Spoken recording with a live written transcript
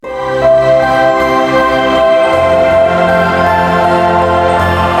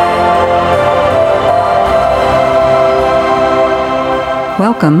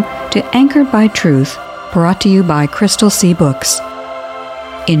Welcome to Anchored by Truth, brought to you by Crystal Sea Books.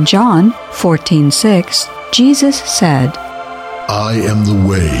 In John 14:6, Jesus said, I am the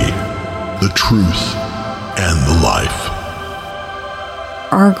way, the truth, and the life.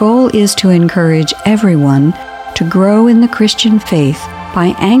 Our goal is to encourage everyone to grow in the Christian faith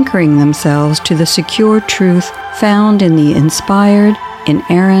by anchoring themselves to the secure truth found in the inspired,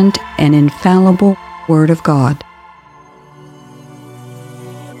 inerrant, and infallible Word of God.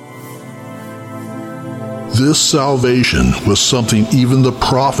 This salvation was something even the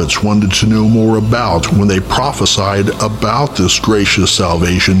prophets wanted to know more about when they prophesied about this gracious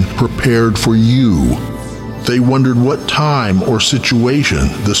salvation prepared for you. They wondered what time or situation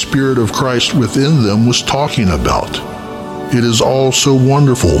the Spirit of Christ within them was talking about. It is all so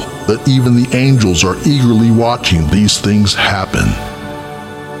wonderful that even the angels are eagerly watching these things happen.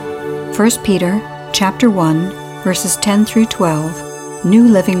 1 Peter chapter 1, verses 10 through 12, New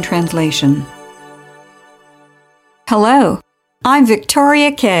Living Translation. Hello, I'm Victoria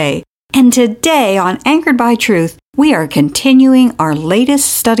Kay, and today on Anchored by Truth, we are continuing our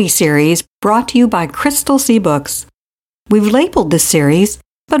latest study series brought to you by Crystal Sea Books. We've labeled this series,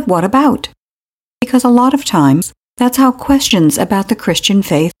 But What About? Because a lot of times, that's how questions about the Christian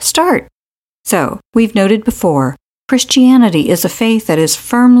faith start. So, we've noted before, Christianity is a faith that is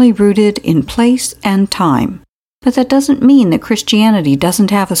firmly rooted in place and time. But that doesn't mean that Christianity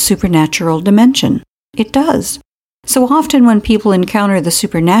doesn't have a supernatural dimension. It does. So often when people encounter the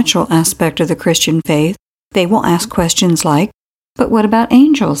supernatural aspect of the Christian faith, they will ask questions like, but what about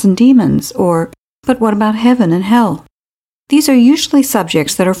angels and demons? Or, but what about heaven and hell? These are usually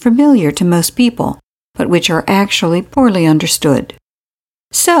subjects that are familiar to most people, but which are actually poorly understood.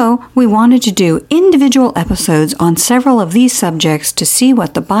 So, we wanted to do individual episodes on several of these subjects to see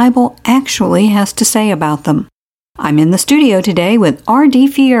what the Bible actually has to say about them. I'm in the studio today with R.D.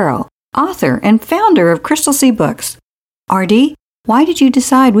 Fierro, author and founder of Crystal Sea Books. R.D., why did you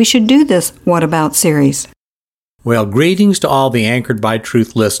decide we should do this What About series? Well, greetings to all the Anchored by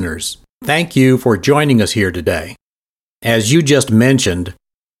Truth listeners. Thank you for joining us here today. As you just mentioned,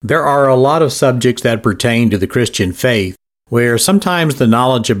 there are a lot of subjects that pertain to the Christian faith where sometimes the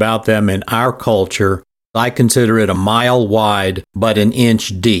knowledge about them in our culture, I consider it a mile wide but an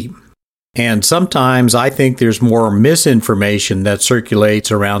inch deep. And sometimes I think there's more misinformation that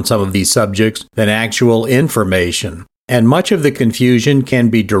circulates around some of these subjects than actual information. And much of the confusion can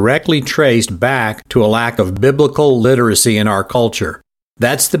be directly traced back to a lack of biblical literacy in our culture.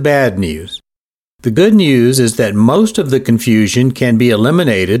 That's the bad news. The good news is that most of the confusion can be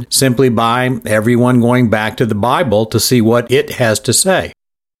eliminated simply by everyone going back to the Bible to see what it has to say.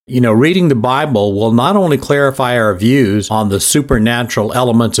 Reading the Bible will not only clarify our views on the supernatural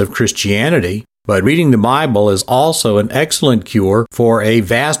elements of Christianity, but reading the Bible is also an excellent cure for a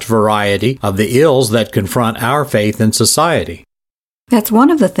vast variety of the ills that confront our faith and society. That's one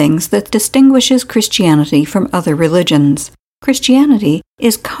of the things that distinguishes Christianity from other religions. Christianity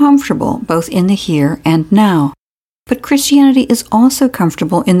is comfortable both in the here and now. But Christianity is also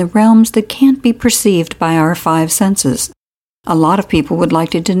comfortable in the realms that can't be perceived by our five senses. A lot of people would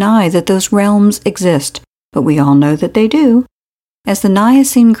like to deny that those realms exist, but we all know that they do. As the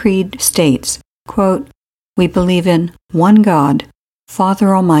Nicene Creed states, quote, we believe in one God,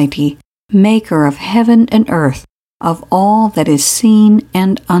 Father Almighty, maker of heaven and earth, of all that is seen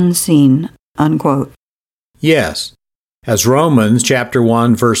and unseen, unquote. Yes, as Romans chapter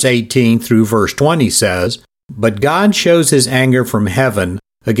 1, verse 18 through verse 20 says, but God shows his anger from heaven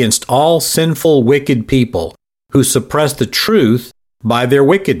against all sinful, wicked people, who suppress the truth by their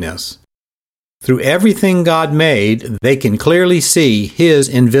wickedness. Through everything God made, they can clearly see his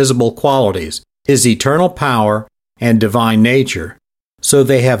invisible qualities, his eternal power, and divine nature, so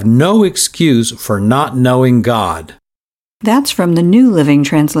they have no excuse for not knowing God. That's from the New Living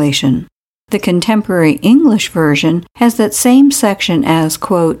Translation. The contemporary English version has that same section as,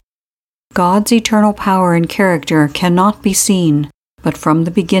 quote, God's eternal power and character cannot be seen, but from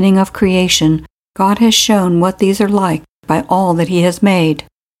the beginning of creation, God has shown what these are like by all that he has made.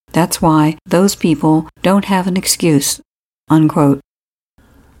 That's why those people don't have an excuse, unquote.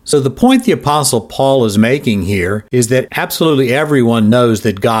 So the point the Apostle Paul is making here is that absolutely everyone knows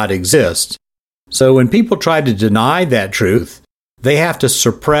that God exists. So when people try to deny that truth, they have to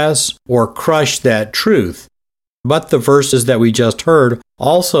suppress or crush that truth. But the verses that we just heard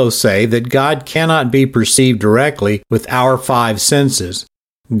also say that God cannot be perceived directly with our five senses.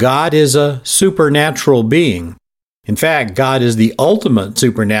 God is a supernatural being. In fact, God is the ultimate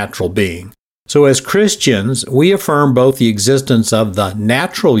supernatural being. So as Christians, we affirm both the existence of the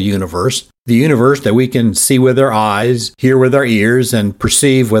natural universe, the universe that we can see with our eyes, hear with our ears, and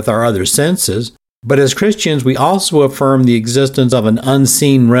perceive with our other senses. But as Christians, we also affirm the existence of an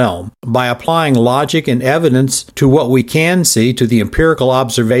unseen realm by applying logic and evidence to what we can see, to the empirical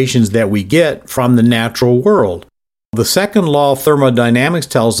observations that we get from the natural world. The second law of thermodynamics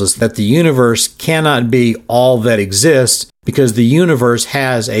tells us that the universe cannot be all that exists because the universe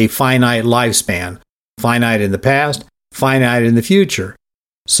has a finite lifespan, finite in the past, finite in the future.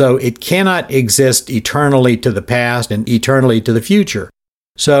 So it cannot exist eternally to the past and eternally to the future.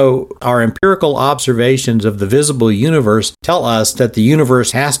 So our empirical observations of the visible universe tell us that the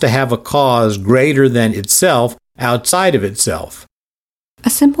universe has to have a cause greater than itself outside of itself. A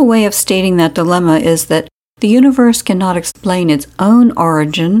simple way of stating that dilemma is that the universe cannot explain its own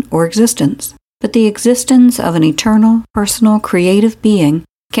origin or existence, but the existence of an eternal, personal, creative being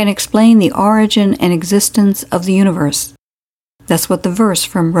can explain the origin and existence of the universe. That's what the verse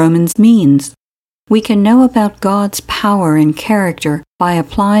from Romans means. We can know about God's power and character by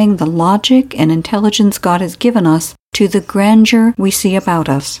applying the logic and intelligence God has given us to the grandeur we see about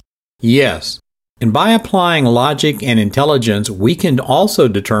us. Yes. And by applying logic and intelligence, we can also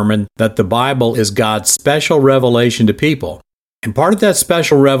determine that the Bible is God's special revelation to people. And part of that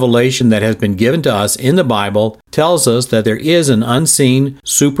special revelation that has been given to us in the Bible tells us that there is an unseen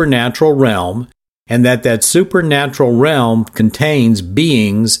supernatural realm, and that supernatural realm contains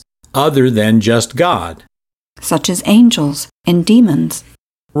beings other than just God. Such as angels and demons.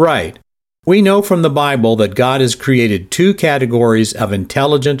 Right. We know from the Bible that God has created two categories of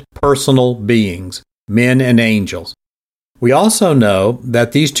intelligent, personal beings, men and angels. We also know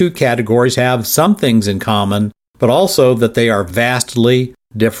that these two categories have some things in common, but also that they are vastly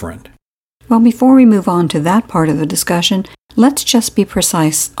different. Well, before we move on to that part of the discussion, let's just be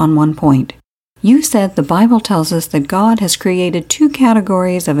precise on one point. You said the Bible tells us that God has created two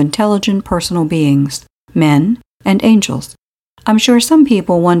categories of intelligent, personal beings, men and angels. I'm sure some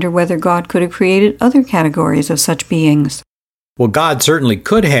people wonder whether God could have created other categories of such beings. Well, God certainly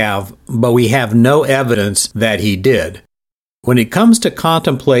could have, but we have no evidence that He did. When it comes to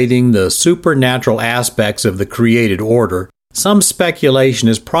contemplating the supernatural aspects of the created order, some speculation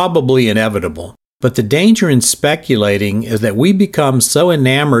is probably inevitable. But the danger in speculating is that we become so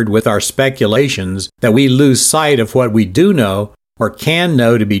enamored with our speculations that we lose sight of what we do know or can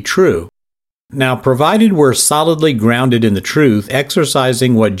know to be true. Now, provided we're solidly grounded in the truth,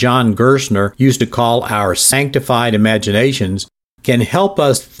 exercising what John Gerstner used to call our sanctified imaginations can help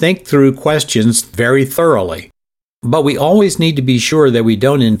us think through questions very thoroughly. But we always need to be sure that we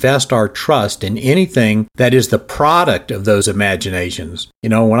don't invest our trust in anything that is the product of those imaginations.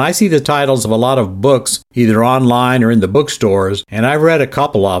 When I see the titles of a lot of books, either online or in the bookstores, and I've read a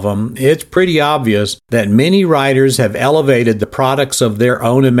couple of them, it's pretty obvious that many writers have elevated the products of their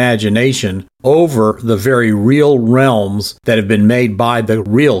own imagination over the very real realms that have been made by the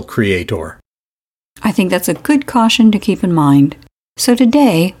real creator. I think that's a good caution to keep in mind. So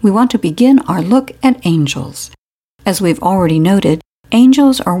today, we want to begin our look at angels. As we've already noted,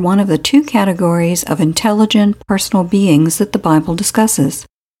 angels are one of the two categories of intelligent, personal beings that the Bible discusses.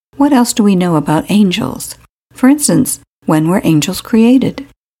 What else do we know about angels? For instance, when were angels created?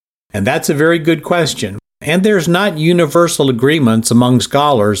 And that's a very good question. And there's not universal agreements among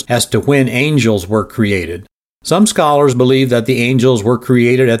scholars as to when angels were created. Some scholars believe that the angels were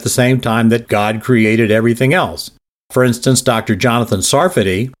created at the same time that God created everything else. For instance, Dr. Jonathan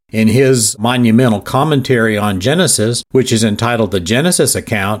Sarfati, in his monumental commentary on Genesis, which is entitled The Genesis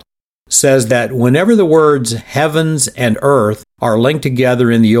Account, says that whenever the words heavens and earth are linked together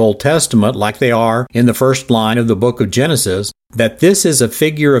in the Old Testament, like they are in the first line of the book of Genesis, that this is a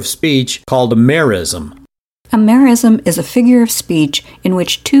figure of speech called a merism. A merism is a figure of speech in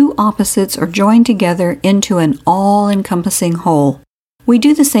which two opposites are joined together into an all-encompassing whole. We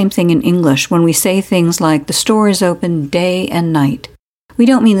do the same thing in English when we say things like the store is open day and night. We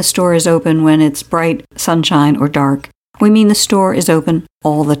don't mean the store is open when it's bright sunshine or dark. We mean the store is open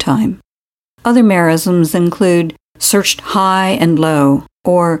all the time. Other merisms include searched high and low,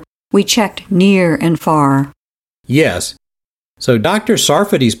 or we checked near and far. Yes. So Dr.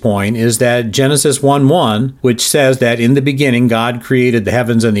 Sarfati's point is that Genesis 1:1, which says that in the beginning God created the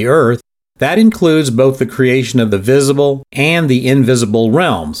heavens and the earth, that includes both the creation of the visible and the invisible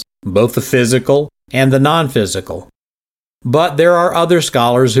realms, both the physical and the non-physical. But there are other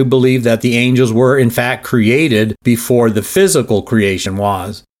scholars who believe that the angels were in fact created before the physical creation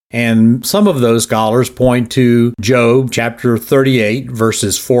was. And some of those scholars point to Job chapter 38,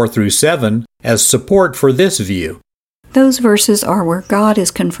 verses 4 through 7, as support for this view. Those verses are where God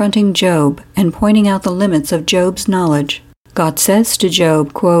is confronting Job and pointing out the limits of Job's knowledge. God says to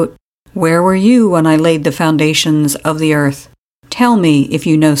Job, quote, "Where were you when I laid the foundations of the earth? Tell me if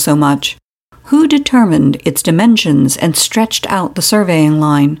you know so much. Who determined its dimensions and stretched out the surveying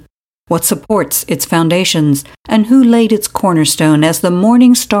line? What supports its foundations, and who laid its cornerstone as the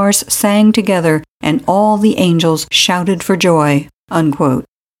morning stars sang together and all the angels shouted for joy?" Unquote.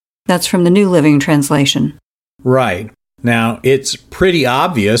 That's from the New Living Translation. Right. Now, it's pretty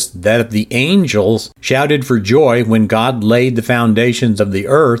obvious that if the angels shouted for joy when God laid the foundations of the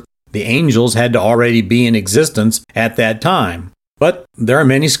earth, the angels had to already be in existence at that time. But there are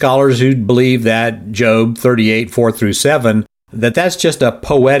many scholars who believe that Job 38, 4-7, that's just a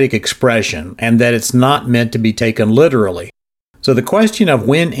poetic expression and that it's not meant to be taken literally. So the question of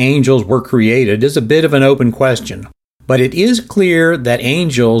when angels were created is a bit of an open question. But it is clear that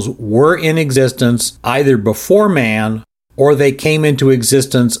angels were in existence either before man or they came into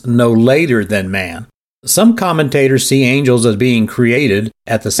existence no later than man. Some commentators see angels as being created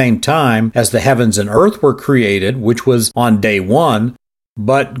at the same time as the heavens and earth were created, which was on day one,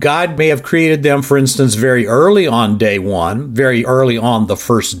 but God may have created them, for instance, very early on day one, very early on the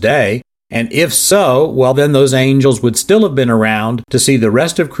first day, and if so, well, then those angels would still have been around to see the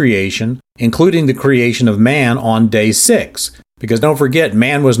rest of creation, including the creation of man on day 6, because don't forget,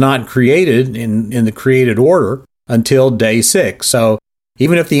 man was not created in the created order until day 6. So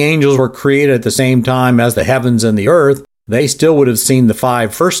even if the angels were created at the same time as the heavens and the earth, they still would have seen the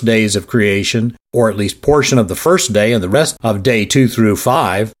 5 first days of creation, or at least portion of the first day and the rest of day 2 through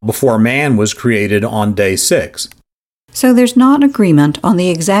 5, before man was created on day 6. So there's not agreement on the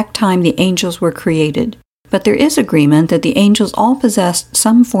exact time the angels were created, but there is agreement that the angels all possessed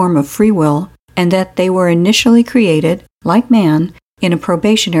some form of free will and that they were initially created, like man, in a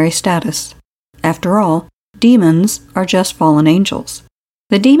probationary status. After all, demons are just fallen angels.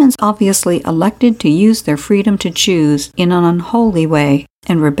 The demons obviously elected to use their freedom to choose in an unholy way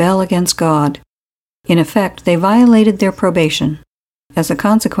and rebel against God. In effect, they violated their probation. As a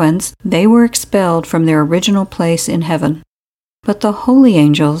consequence, they were expelled from their original place in heaven. But the holy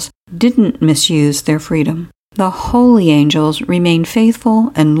angels didn't misuse their freedom. The holy angels remained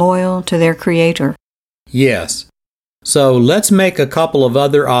faithful and loyal to their Creator. Yes. So let's make a couple of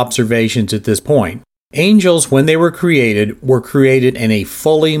other observations at this point. Angels, when they were created in a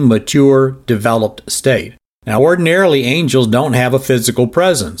fully mature, developed state. Now, ordinarily, angels don't have a physical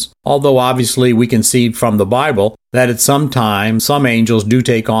presence, although obviously we can see from the Bible that at some time, some angels do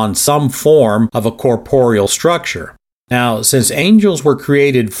take on some form of a corporeal structure. Now, since angels were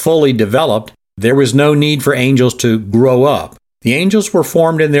created fully developed, there was no need for angels to grow up. The angels were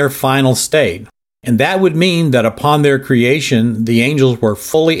formed in their final state. And that would mean that upon their creation, the angels were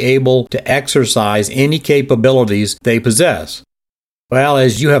fully able to exercise any capabilities they possess. Well,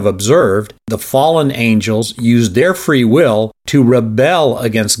 as you have observed, the fallen angels used their free will to rebel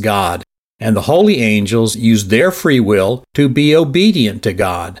against God, and the holy angels used their free will to be obedient to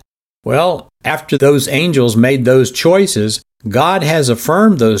God. Well, after those angels made those choices, God has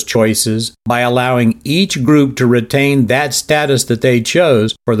affirmed those choices by allowing each group to retain that status that they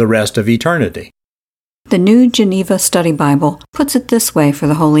chose for the rest of eternity. The New Geneva Study Bible puts it this way for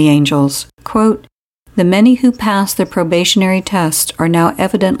the holy angels, quote, "The many who pass the probationary test are now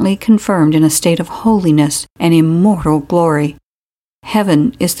evidently confirmed in a state of holiness and immortal glory.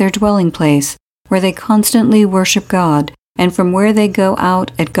 Heaven is their dwelling place, where they constantly worship God, and from where they go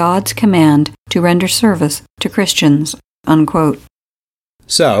out at God's command to render service to Christians." Unquote.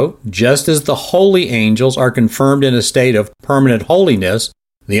 So, just as the holy angels are confirmed in a state of permanent holiness,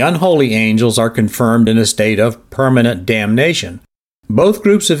 the unholy angels are confirmed in a state of permanent damnation. Both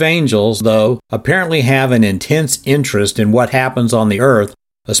groups of angels, though, apparently have an intense interest in what happens on the earth,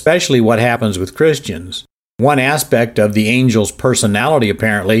 especially what happens with Christians. One aspect of the angel's personality,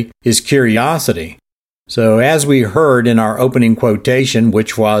 apparently, is curiosity. So, as we heard in our opening quotation,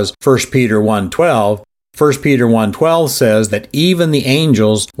 which was 1 Peter 1:12, 1 Peter 1:12 says that even the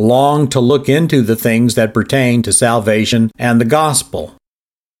angels long to look into the things that pertain to salvation and the gospel.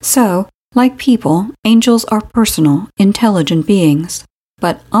 So, like people, angels are personal, intelligent beings.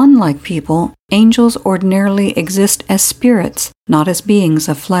 But unlike people, angels ordinarily exist as spirits, not as beings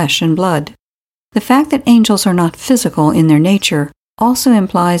of flesh and blood. The fact that angels are not physical in their nature also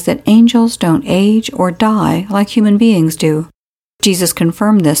implies that angels don't age or die like human beings do. Jesus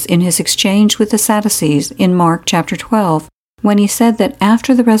confirmed this in his exchange with the Sadducees in Mark chapter 12, when he said that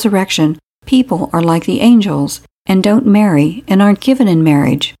after the resurrection, people are like the angels and don't marry and aren't given in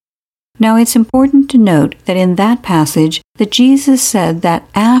marriage. Now, it's important to note that in that passage that Jesus said that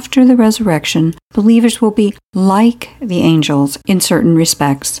after the resurrection, believers will be like the angels in certain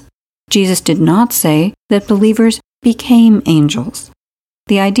respects. Jesus did not say that believers became angels.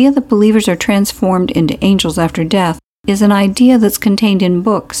 The idea that believers are transformed into angels after death is an idea that's contained in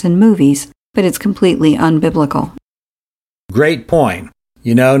books and movies, but it's completely unbiblical. Great point.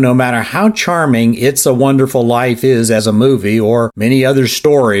 You know, no matter how charming It's a Wonderful Life is as a movie or many other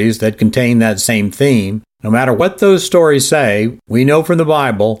stories that contain that same theme, no matter what those stories say, we know from the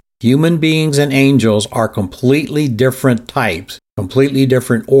Bible, human beings and angels are completely different types, completely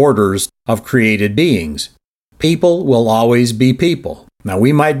different orders of created beings. People will always be people. Now,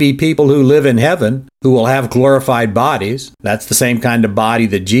 we might be people who live in heaven, who will have glorified bodies. That's the same kind of body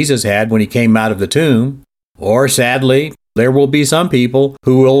that Jesus had when he came out of the tomb. Or, sadly, there will be some people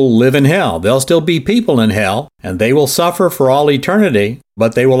who will live in hell. They'll still be people in hell, and they will suffer for all eternity,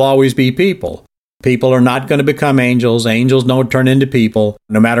 but they will always be people. People are not going to become angels. Angels don't turn into people,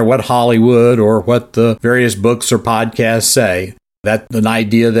 no matter what Hollywood or what the various books or podcasts say. That an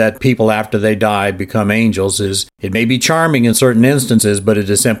idea that people after they die become angels it may be charming in certain instances, but it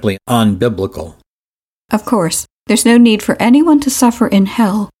is simply unbiblical. Of course, there's no need for anyone to suffer in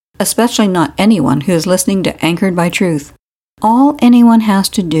hell, especially not anyone who is listening to Anchored by Truth. All anyone has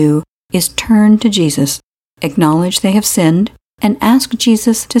to do is turn to Jesus, acknowledge they have sinned, and ask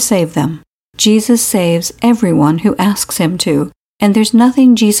Jesus to save them. Jesus saves everyone who asks him to, and there's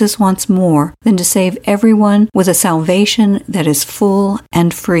nothing Jesus wants more than to save everyone with a salvation that is full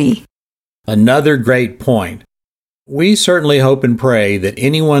and free. Another great point. We certainly hope and pray that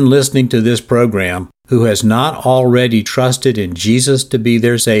anyone listening to this program who has not already trusted in Jesus to be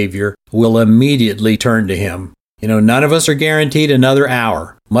their Savior will immediately turn to him. You know, none of us are guaranteed another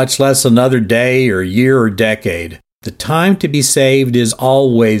hour, much less another day or year or decade. The time to be saved is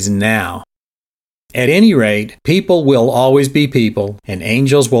always now. At any rate, people will always be people, and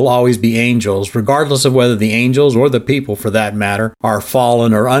angels will always be angels, regardless of whether the angels, or the people for that matter, are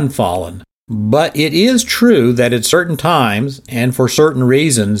fallen or unfallen. But it is true that at certain times, and for certain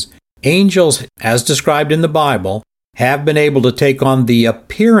reasons, angels, as described in the Bible, have been able to take on the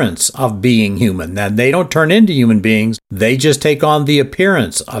appearance of being human. Now, they don't turn into human beings, they just take on the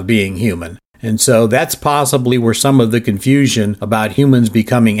appearance of being human. And so that's possibly where some of the confusion about humans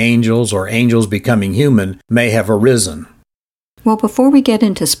becoming angels or angels becoming human may have arisen. Well, before we get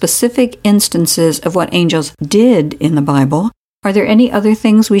into specific instances of what angels did in the Bible, are there any other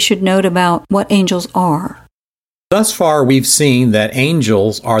things we should note about what angels are? Thus far, we've seen that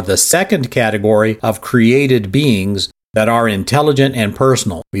angels are the second category of created beings that are intelligent and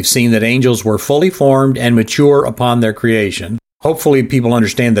personal. We've seen that angels were fully formed and mature upon their creation. Hopefully, people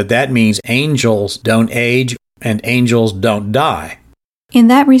understand that that means angels don't age and angels don't die. In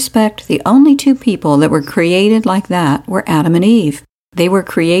that respect, the only two people that were created like that were Adam and Eve. They were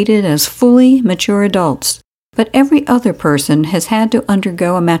created as fully mature adults. But every other person has had to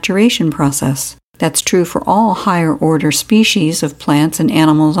undergo a maturation process. That's true for all higher-order species of plants and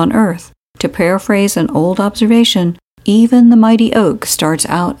animals on Earth. To paraphrase an old observation, even the mighty oak starts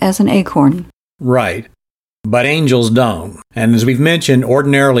out as an acorn. Right. But angels don't. And as we've mentioned,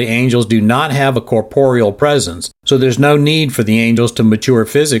 ordinarily angels do not have a corporeal presence, so there's no need for the angels to mature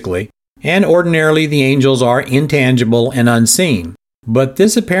physically, and ordinarily the angels are intangible and unseen. But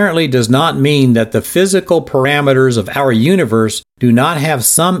this apparently does not mean that the physical parameters of our universe do not have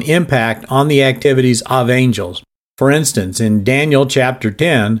some impact on the activities of angels. For instance, in Daniel chapter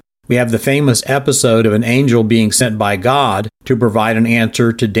 10, we have the famous episode of an angel being sent by God to provide an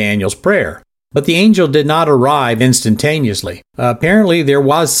answer to Daniel's prayer. But the angel did not arrive instantaneously. Apparently, there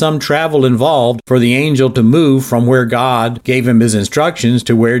was some travel involved for the angel to move from where God gave him his instructions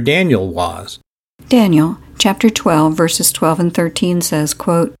to where Daniel was. Daniel chapter 12, verses 12 and 13 says,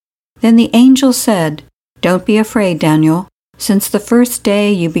 quote, "Then the angel said, 'Don't be afraid, Daniel. Since the first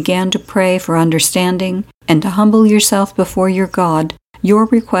day you began to pray for understanding and to humble yourself before your God, your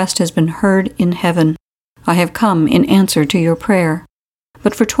request has been heard in heaven. I have come in answer to your prayer.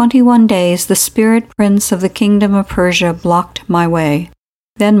 But for 21 days the spirit prince of the kingdom of Persia blocked my way.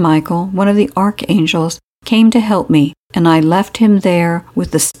 Then Michael, one of the archangels, came to help me, and I left him there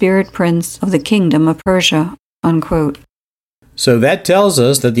with the spirit prince of the kingdom of Persia." Unquote. So that tells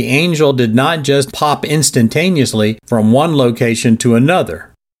us that the angel did not just pop instantaneously from one location to another.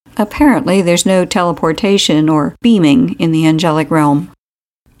 Apparently, there's no teleportation or beaming in the angelic realm.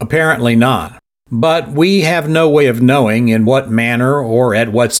 Apparently not. But we have no way of knowing in what manner or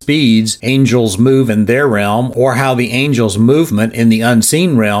at what speeds angels move in their realm, or how the angel's movement in the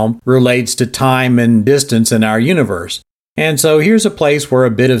unseen realm relates to time and distance in our universe. And so here's a place where a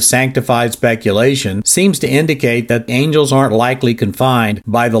bit of sanctified speculation seems to indicate that angels aren't likely confined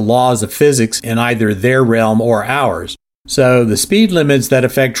by the laws of physics in either their realm or ours. So the speed limits that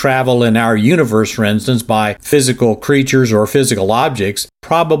affect travel in our universe, for instance, by physical creatures or physical objects,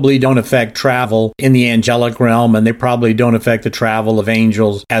 probably don't affect travel in the angelic realm, and they probably don't affect the travel of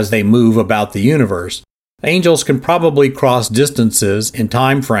angels as they move about the universe. Angels can probably cross distances in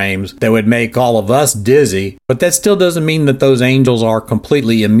time frames that would make all of us dizzy, but that still doesn't mean that those angels are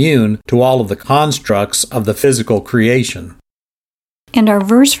completely immune to all of the constructs of the physical creation. And our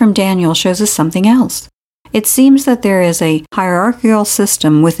verse from Daniel shows us something else. It seems that there is a hierarchical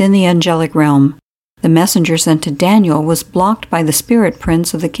system within the angelic realm. The messenger sent to Daniel was blocked by the spirit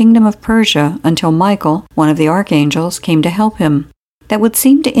prince of the kingdom of Persia until Michael, one of the archangels, came to help him. That would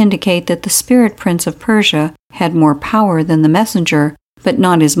seem to indicate that the spirit prince of Persia had more power than the messenger, but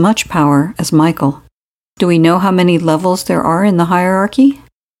not as much power as Michael. Do we know how many levels there are in the hierarchy?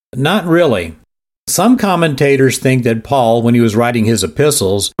 Not really. Some commentators think that Paul, when he was writing his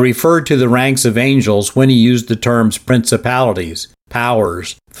epistles, referred to the ranks of angels when he used the terms principalities,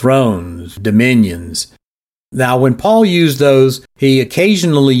 powers, thrones, dominions. Now, when Paul used those, he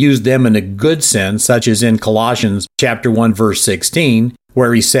occasionally used them in a good sense, such as in Colossians chapter 1, verse 16,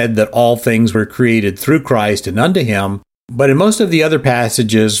 where he said that all things were created through Christ and unto him. But in most of the other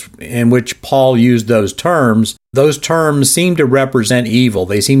passages in which Paul used those terms seem to represent evil.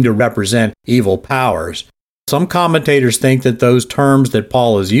 They seem to represent evil powers. Some commentators think that those terms that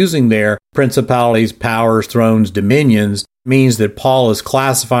Paul is using there, principalities, powers, thrones, dominions, means that Paul is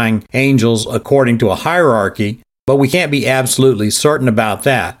classifying angels according to a hierarchy, but we can't be absolutely certain about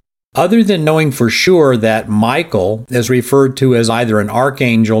that. Other than knowing for sure that Michael is referred to as either an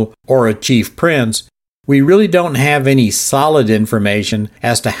archangel or a chief prince, we really don't have any solid information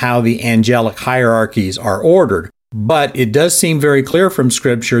as to how the angelic hierarchies are ordered. But it does seem very clear from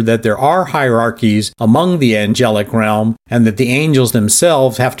Scripture that there are hierarchies among the angelic realm and that the angels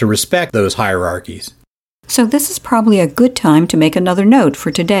themselves have to respect those hierarchies. So this is probably a good time to make another note for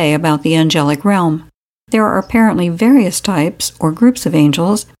today about the angelic realm. There are apparently various types or groups of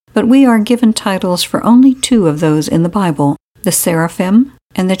angels, but we are given titles for only two of those in the Bible, the seraphim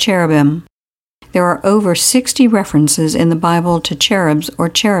and the cherubim. There are over 60 references in the Bible to cherubs or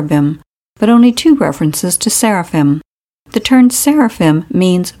cherubim, but only 2 references to seraphim. The term seraphim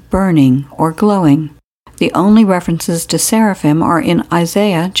means burning or glowing. The only references to seraphim are in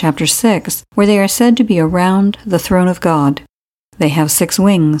Isaiah chapter 6, where they are said to be around the throne of God. They have 6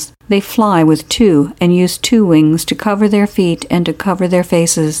 wings. They fly with 2 and use 2 wings to cover their feet and to cover their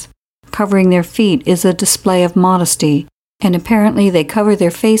faces. Covering their feet is a display of modesty, and apparently they cover their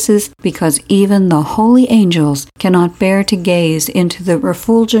faces because even the holy angels cannot bear to gaze into the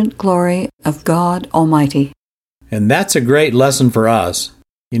refulgent glory of God Almighty. And that's a great lesson for us.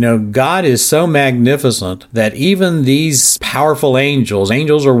 You know, God is so magnificent that even these powerful angels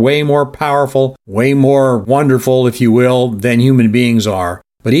are way more powerful, way more wonderful, if you will, than human beings are.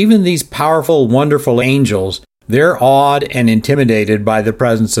 But even these powerful, wonderful angels, they're awed and intimidated by the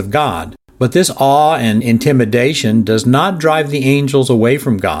presence of God. But this awe and intimidation does not drive the angels away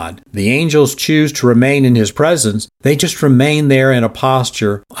from God. The angels choose to remain in His presence. They just remain there in a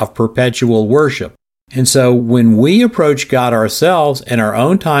posture of perpetual worship. And so when we approach God ourselves in our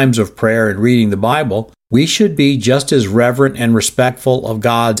own times of prayer and reading the Bible, we should be just as reverent and respectful of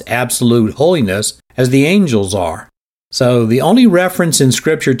God's absolute holiness as the angels are. So the only reference in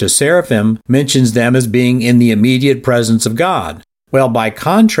Scripture to seraphim mentions them as being in the immediate presence of God. Well, by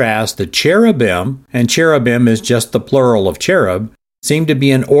contrast, the cherubim, and cherubim is just the plural of cherub, seem to be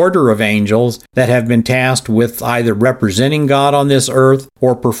an order of angels that have been tasked with either representing God on this earth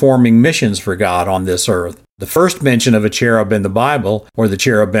or performing missions for God on this earth. The first mention of a cherub in the Bible, or the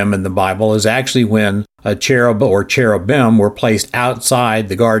cherubim in the Bible, is actually when a cherub or cherubim were placed outside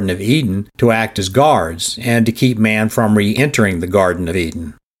the Garden of Eden to act as guards and to keep man from re-entering the Garden of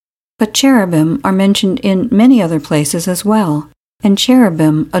Eden. But cherubim are mentioned in many other places as well, and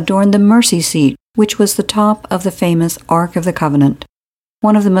cherubim adorned the mercy seat, which was the top of the famous Ark of the Covenant.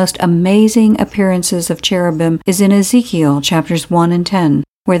 One of the most amazing appearances of cherubim is in Ezekiel chapters 1 and 10,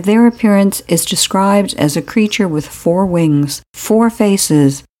 where their appearance is described as a creature with 4 wings, 4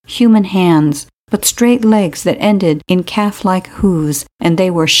 faces, human hands, but straight legs that ended in calf-like hooves, and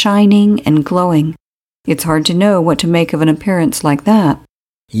they were shining and glowing. It's hard to know what to make of an appearance like that.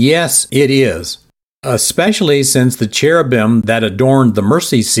 Yes, it is. Especially since the cherubim that adorned the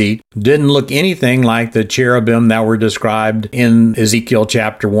mercy seat didn't look anything like the cherubim that were described in Ezekiel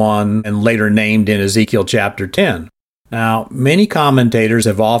chapter 1 and later named in Ezekiel chapter 10. Now, many commentators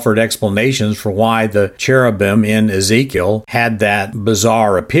have offered explanations for why the cherubim in Ezekiel had that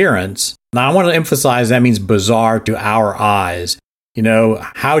bizarre appearance. Now, I want to emphasize that means bizarre to our eyes. You know,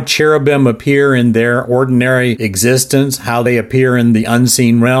 how cherubim appear in their ordinary existence, how they appear in the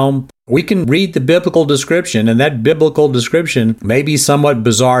unseen realm. We can read the biblical description, and that biblical description may be somewhat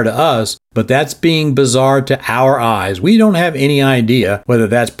bizarre to us, but that's being bizarre to our eyes. We don't have any idea whether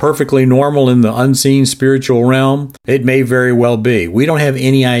that's perfectly normal in the unseen spiritual realm. It may very well be. We don't have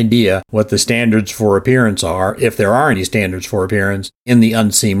any idea what the standards for appearance are, if there are any standards for appearance, in the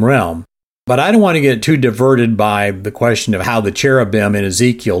unseen realm. But I don't want to get too diverted by the question of how the cherubim in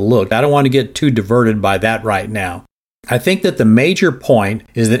Ezekiel looked. I don't want to get too diverted by that right now. I think that the major point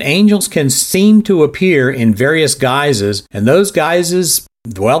is that angels can seem to appear in various guises, and those guises,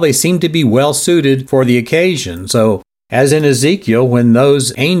 well, they seem to be well suited for the occasion. So, as in Ezekiel, when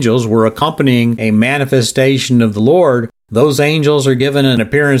those angels were accompanying a manifestation of the Lord, those angels are given an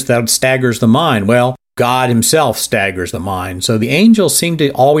appearance that staggers the mind. Well, God himself staggers the mind. So the angels seem to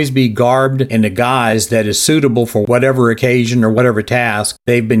always be garbed in a guise that is suitable for whatever occasion or whatever task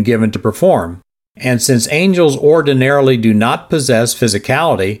they've been given to perform. And since angels ordinarily do not possess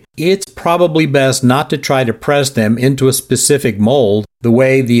physicality, it's probably best not to try to press them into a specific mold the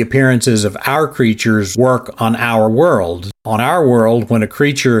way the appearances of our creatures work on our world. On our world, when a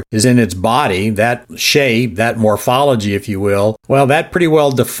creature is in its body, that shape, that morphology, if you will, well, that pretty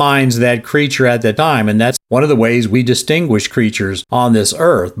well defines that creature at the time, and that's one of the ways we distinguish creatures on this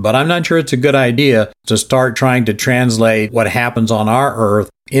earth. But I'm not sure it's a good idea to start trying to translate what happens on our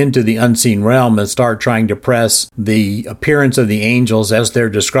earth into the unseen realm and start trying to press the appearance of the angels as they're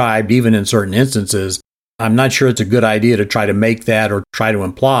described, even in certain instances. I'm not sure it's a good idea to try to make that or try to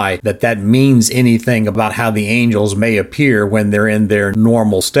imply that that means anything about how the angels may appear when they're in their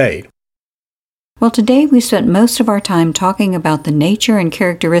normal state. Well, today we spent most of our time talking about the nature and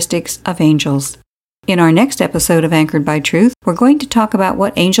characteristics of angels. In our next episode of Anchored by Truth, we're going to talk about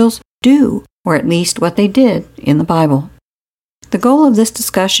what angels do, or at least what they did in the Bible. The goal of this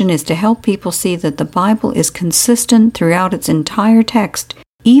discussion is to help people see that the Bible is consistent throughout its entire text,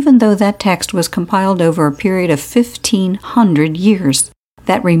 even though that text was compiled over a period of 1,500 years.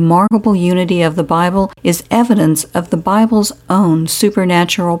 That remarkable unity of the Bible is evidence of the Bible's own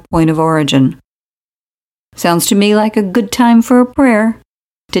supernatural point of origin. Sounds to me like a good time for a prayer.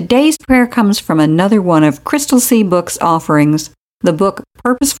 Today's prayer comes from another one of Crystal C. Books' offerings, the book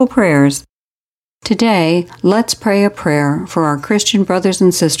Purposeful Prayers. Today, let's pray a prayer for our Christian brothers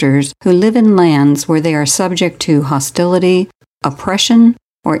and sisters who live in lands where they are subject to hostility, oppression,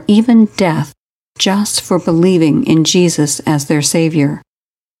 or even death, just for believing in Jesus as their Savior.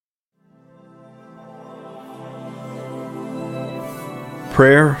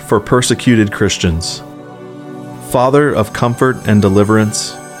 Prayer for persecuted Christians. Father of comfort and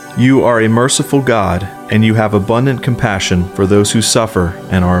deliverance, you are a merciful God, and you have abundant compassion for those who suffer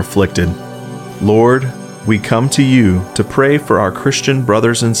and are afflicted. Lord, we come to you to pray for our Christian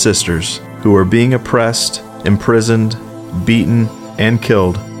brothers and sisters who are being oppressed, imprisoned, beaten, and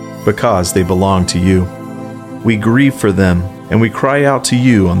killed because they belong to you. We grieve for them, and we cry out to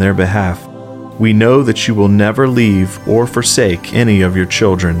you on their behalf. We know that you will never leave or forsake any of your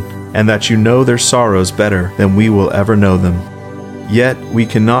children, and that you know their sorrows better than we will ever know them. Yet we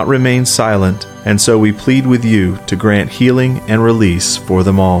cannot remain silent, and so we plead with you to grant healing and release for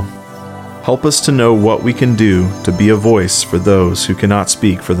them all. Help us to know what we can do to be a voice for those who cannot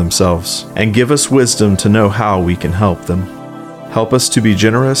speak for themselves, and give us wisdom to know how we can help them. Help us to be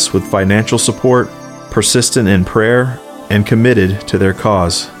generous with financial support, persistent in prayer, and committed to their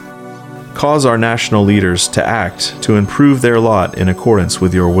cause. Cause our national leaders to act to improve their lot in accordance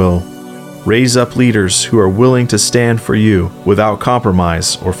with your will. Raise up leaders who are willing to stand for you without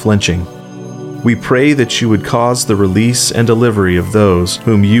compromise or flinching. We pray that you would cause the release and delivery of those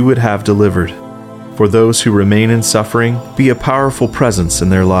whom you would have delivered. For those who remain in suffering, be a powerful presence in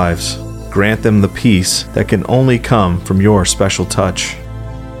their lives. Grant them the peace that can only come from your special touch.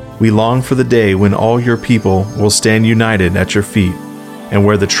 We long for the day when all your people will stand united at your feet, and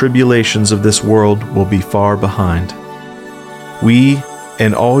where the tribulations of this world will be far behind. We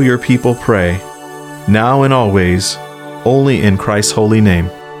and all your people pray, now and always, only in Christ's holy name.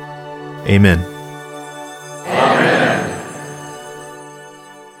 Amen. Amen.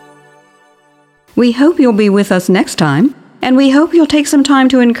 We hope you'll be with us next time, and we hope you'll take some time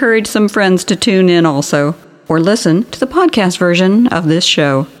to encourage some friends to tune in also, or listen to the podcast version of this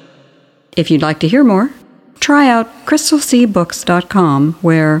show. If you'd like to hear more, try out crystalcbooks.com,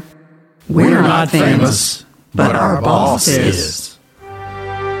 where we're not famous, but our boss is.